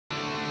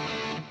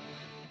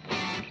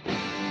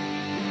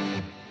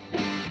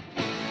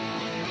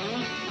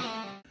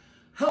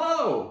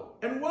Hello,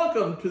 and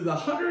welcome to the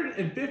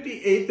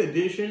 158th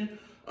edition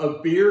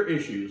of Beer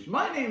Issues.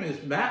 My name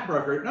is Matt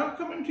Bruckert, and I'm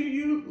coming to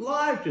you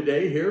live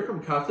today here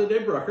from Casa de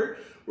Bruckert,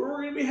 where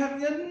we're going to be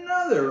having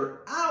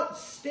another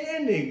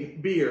outstanding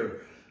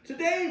beer.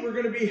 Today, we're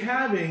going to be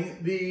having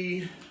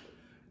the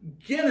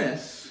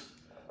Guinness,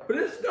 but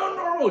it's no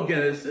normal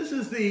Guinness. This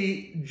is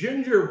the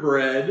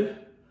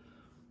gingerbread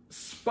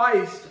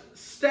spiced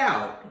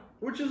stout,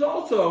 which is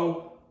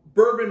also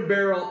bourbon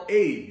barrel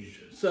aged.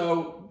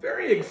 So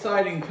very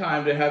exciting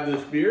time to have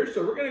this beer.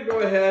 So we're going to go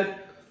ahead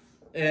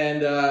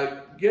and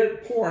get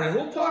it pouring, and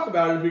we'll talk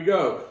about it as we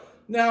go.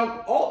 Now,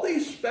 all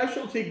these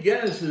specialty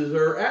Guinnesses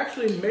are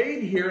actually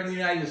made here in the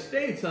United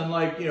States,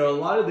 unlike, a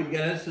lot of the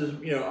Guinnesses,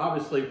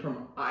 obviously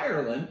from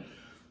Ireland,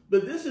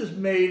 but this is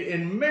made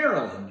in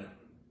Maryland.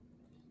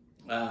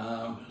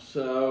 The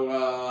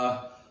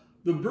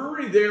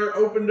brewery there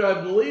opened,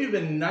 I believe,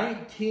 in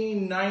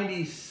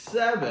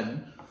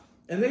 1997.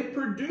 And they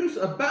produce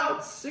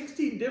about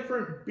 60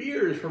 different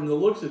beers from the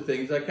looks of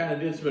things. I kind of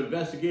did some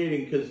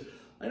investigating because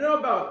I know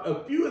about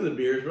a few of the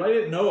beers, but I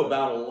didn't know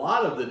about a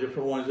lot of the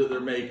different ones that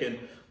they're making.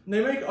 And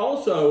they make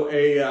also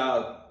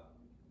a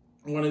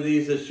one of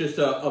these that's just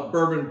a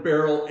bourbon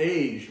barrel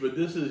aged, but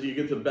this is, you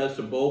get the best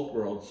of both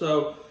worlds.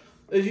 So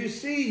as you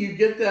see, you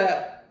get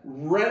that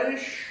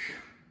reddish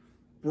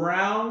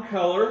brown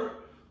color.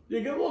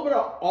 You get a little bit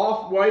of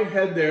off-white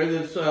head there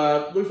that's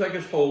looks like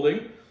it's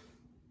holding.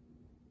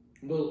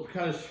 We'll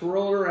kind of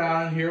swirl it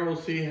around in here. We'll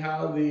see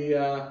how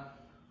the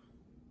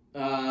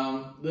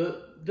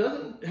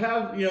doesn't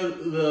have,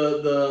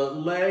 the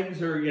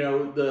legs or,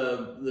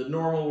 the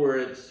normal where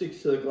it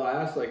sticks to the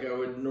glass like I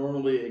would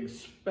normally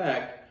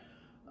expect.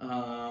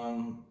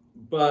 Let's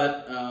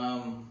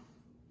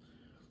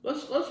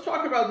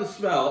talk about the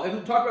smell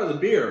and talk about the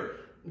beer.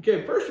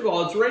 Okay, first of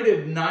all, it's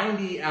rated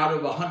 90 out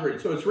of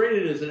 100. So it's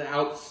rated as an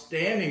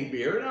outstanding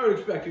beer. And I was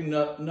expecting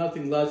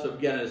nothing less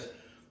of Guinness,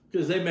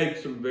 because they make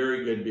some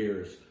very good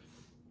beers.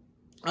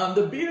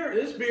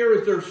 This beer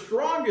is their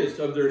strongest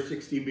of their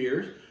 60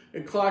 beers.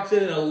 It clocks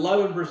in at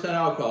 11%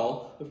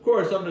 alcohol. Of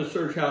course, I'm going to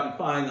search out and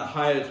find the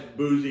highest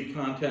boozy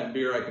content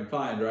beer I can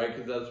find, right?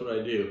 Because that's what I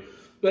do.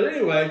 But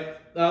anyway,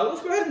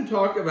 let's go ahead and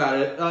talk about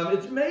it.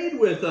 It's made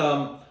with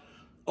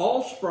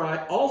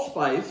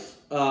allspice,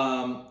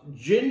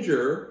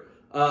 ginger,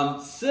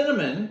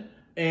 cinnamon,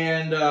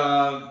 and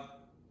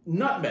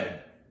nutmeg,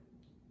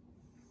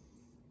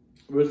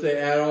 which they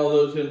add all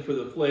those in for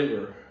the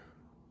flavor.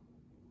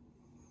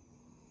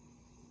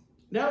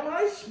 Now, when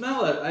I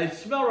smell it, I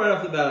smell right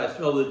off the bat, I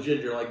smell the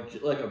ginger,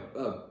 like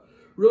a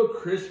real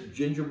crisp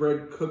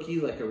gingerbread cookie,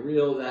 like a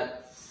real,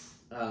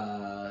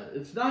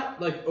 it's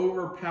not like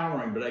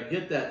overpowering, but I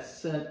get that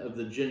scent of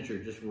the ginger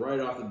just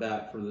right off the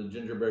bat for the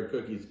gingerbread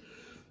cookies.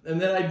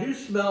 And then I do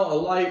smell a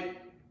light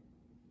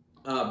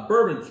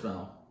bourbon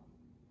smell.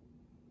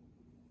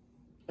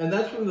 And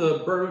that's from the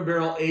bourbon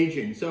barrel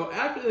aging. So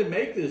after they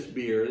make this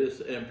beer, this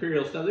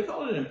Imperial Stout, they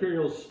call it an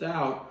Imperial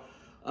Stout.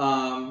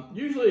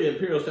 Usually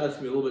Imperial Stout's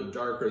gonna be a little bit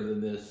darker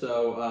than this.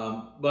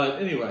 So,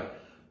 but anyway,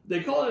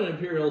 they call it an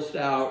Imperial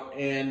Stout,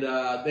 and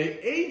they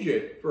age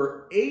it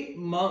for 8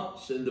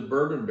 months in the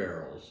bourbon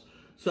barrels.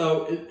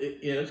 So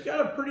it's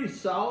got a pretty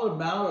solid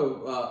amount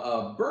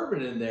of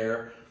bourbon in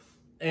there.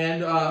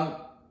 And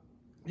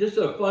just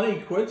a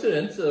funny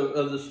coincidence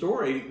of the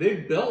story, they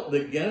built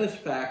the Guinness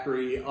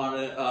factory on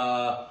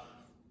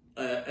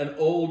an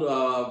old,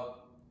 what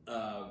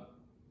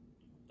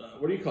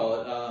do you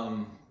call it?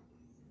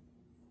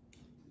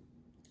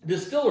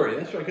 Distillery.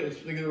 That's right, I couldn't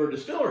think of the word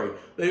distillery.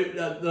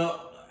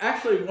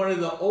 Actually, one of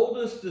the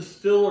oldest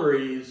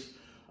distilleries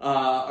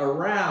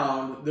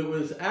around, that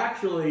was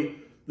actually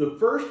the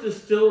first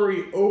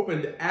distillery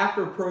opened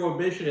after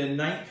Prohibition in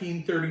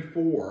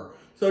 1934.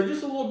 So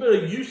just a little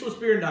bit of useless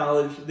beer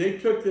knowledge. They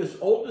took this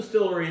old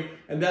distillery,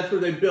 and that's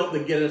where they built the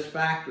Guinness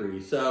factory.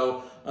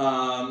 So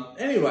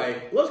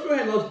anyway, let's go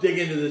ahead and let's dig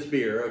into this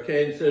beer,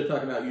 okay? Instead of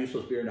talking about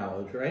useless beer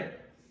knowledge, right?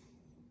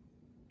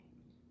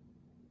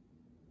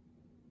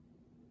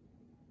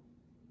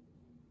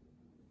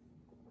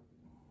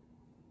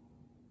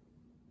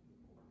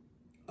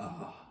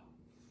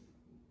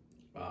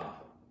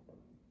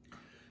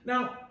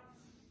 Now,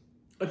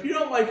 if you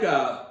don't like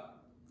a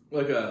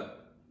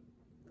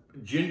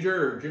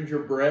ginger or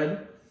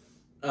gingerbread,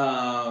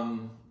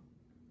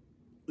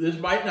 this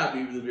might not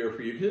be the beer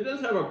for you, because it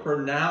does have a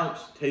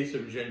pronounced taste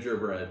of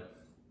gingerbread.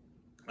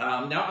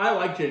 Now, I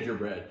like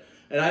gingerbread,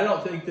 and I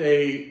don't think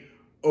they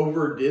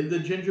overdid the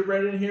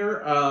gingerbread in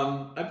here.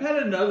 I've had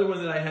another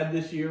one that I had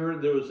this year.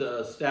 There was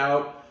a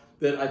stout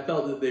that I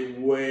felt that they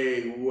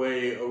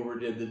way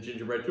overdid the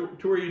gingerbread to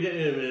where you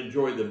didn't even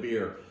enjoy the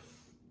beer.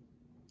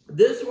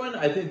 This one,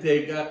 I think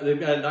they've got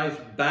a nice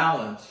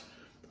balance.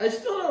 I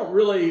still don't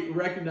really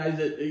recognize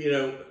it,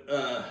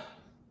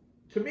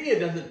 to me it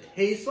doesn't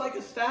taste like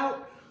a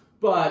stout,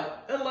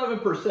 but at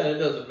 11% it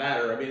doesn't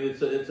matter. I mean,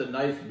 it's a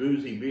nice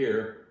boozy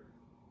beer.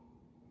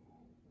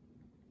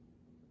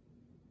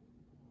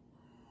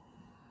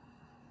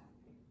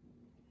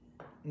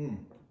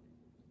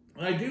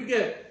 I do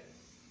get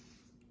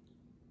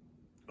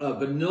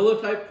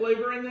vanilla type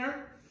flavor in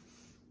there.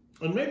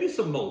 And maybe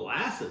some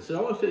molasses. It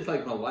almost tastes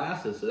like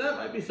molasses. So that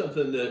might be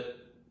something that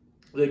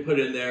they put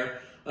in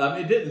there.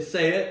 It didn't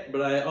say it,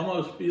 but I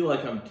almost feel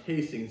like I'm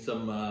tasting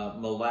some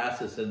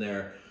molasses in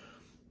there.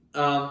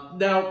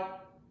 Now,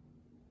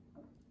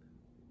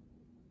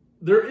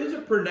 there is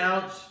a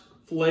pronounced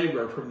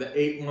flavor from the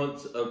 8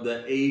 months of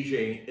the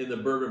aging in the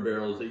bourbon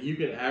barrels that you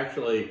can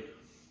actually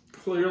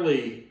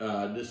clearly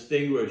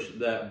distinguish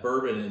that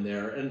bourbon in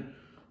there. And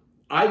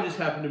I just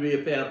happen to be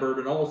a fan of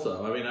bourbon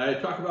also. I mean, I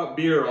talk about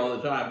beer all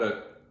the time,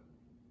 but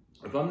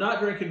if I'm not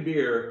drinking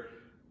beer,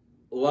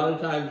 a lot of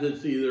times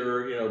it's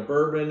either, you know,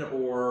 bourbon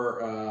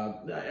or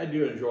I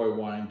do enjoy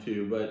wine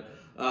too, but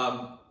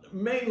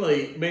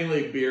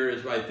mainly beer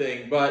is my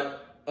thing.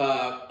 But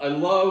I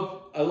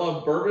love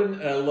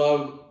bourbon, and I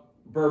love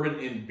bourbon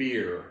in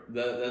beer.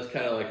 That's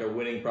kind of like a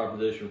winning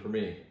proposition for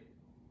me.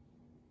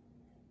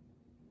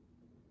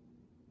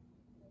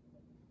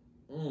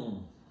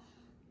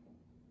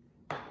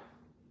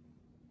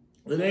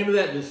 The name of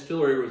that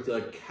distillery was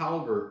the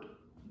Calvert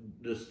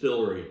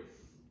Distillery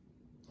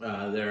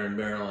there in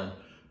Maryland,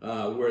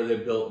 where they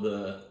built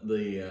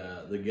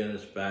the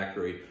Guinness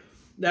factory.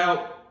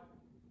 Now,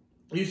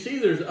 you see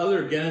there's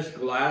other Guinness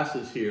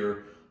glasses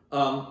here.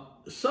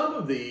 Some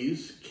of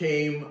these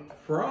came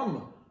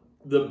from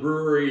the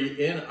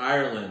brewery in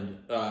Ireland,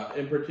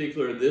 in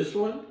particular this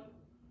one,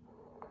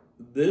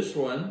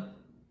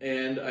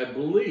 and I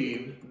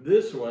believe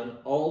this one.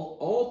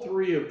 All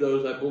three of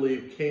those, I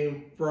believe,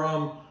 came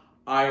from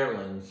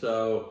Ireland.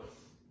 So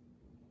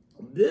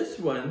this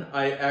one,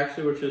 I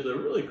actually, which is a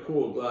really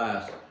cool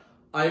glass,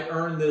 I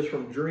earned this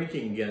from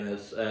drinking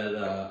Guinness at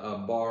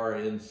a bar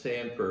in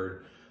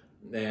Sanford.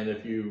 And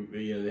if you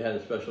know, they had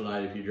a special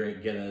night, if you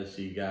drank Guinness,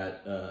 you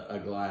got a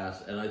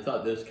glass. And I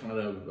thought this kind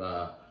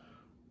of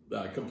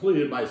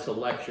completed my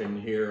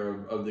selection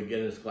here of the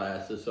Guinness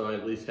glasses. So I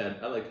at least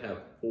I like to have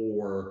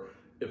 4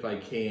 if I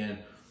can.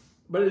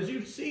 But as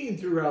you've seen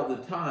throughout the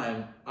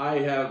time, I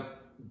have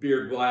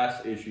beer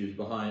glass issues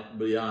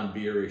beyond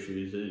beer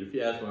issues. If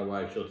you ask my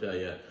wife, she'll tell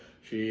you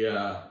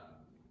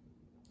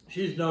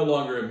she's no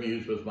longer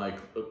amused with my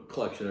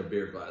collection of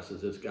beer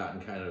glasses. It's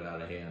gotten kind of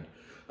out of hand.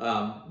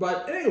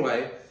 But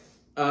anyway,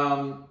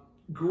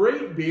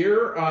 great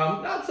beer.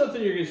 Not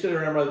something you're going to sit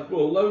around by the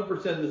pool.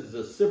 11%. This is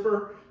a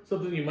sipper.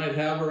 Something you might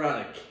have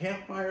around a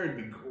campfire. It'd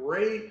be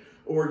great.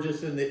 Or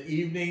just in the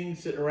evening,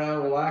 sitting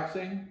around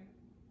relaxing.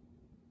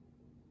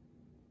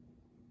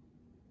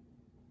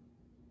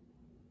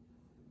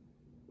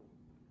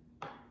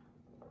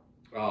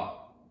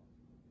 Oh,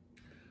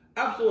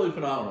 absolutely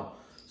phenomenal.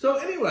 So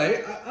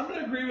anyway, I'm going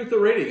to agree with the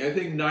rating. I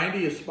think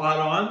 90 is spot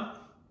on.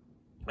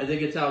 I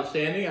think it's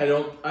outstanding.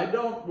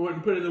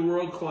 Wouldn't put it in the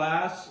world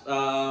class,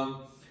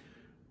 but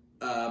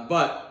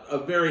a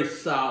very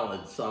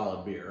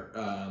solid beer.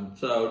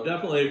 So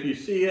definitely, if you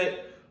see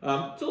it,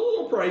 it's a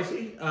little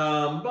pricey,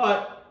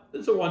 but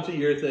it's a once a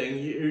year thing.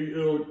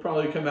 It'll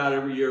probably come out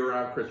every year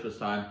around Christmas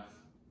time.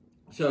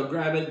 So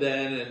grab it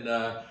then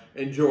and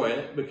enjoy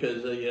it,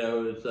 because you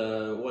know, it's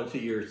a once a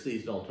year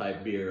seasonal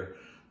type beer.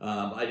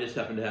 I just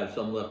happen to have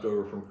some left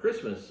over from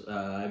Christmas.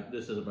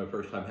 This isn't my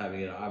first time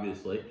having it,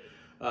 obviously,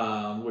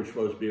 which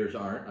most beers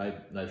aren't.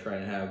 I try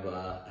and have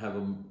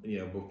them, you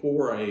know,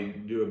 before I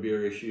do a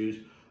beer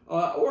issues,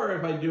 or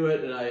if I do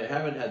it and I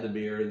haven't had the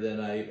beer, then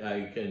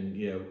I can,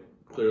 you know,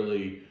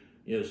 clearly,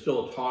 you know,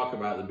 still talk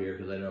about the beer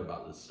because I know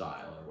about the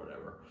style or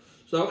whatever.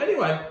 So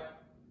anyway,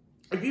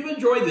 if you've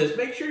enjoyed this,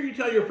 make sure you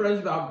tell your friends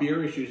about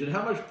beer issues and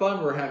how much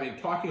fun we're having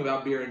talking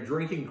about beer and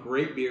drinking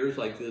great beers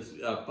like this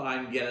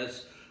fine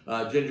Guinness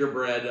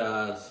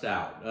gingerbread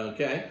stout,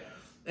 okay?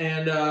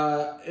 And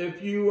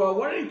if you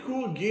want any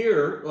cool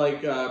gear,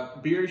 like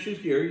beer issues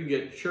gear, you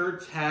get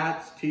shirts,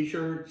 hats,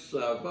 t-shirts,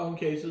 phone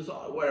cases,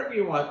 whatever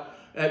you want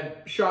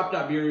at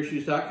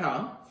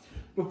shop.beerissues.com.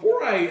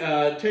 Before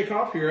I take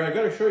off here, I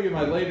got to show you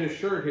my latest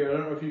shirt here. I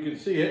don't know if you can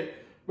see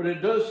it, but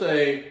it does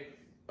say,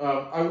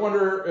 I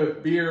wonder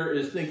if beer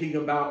is thinking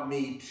about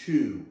me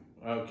too,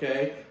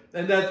 okay?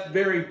 And that's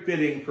very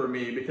fitting for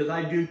me because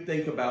I do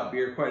think about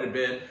beer quite a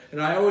bit,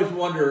 and I always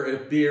wonder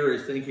if beer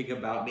is thinking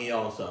about me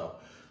also.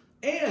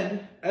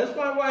 And as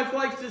my wife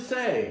likes to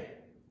say,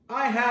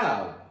 I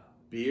have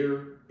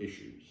beer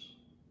issues.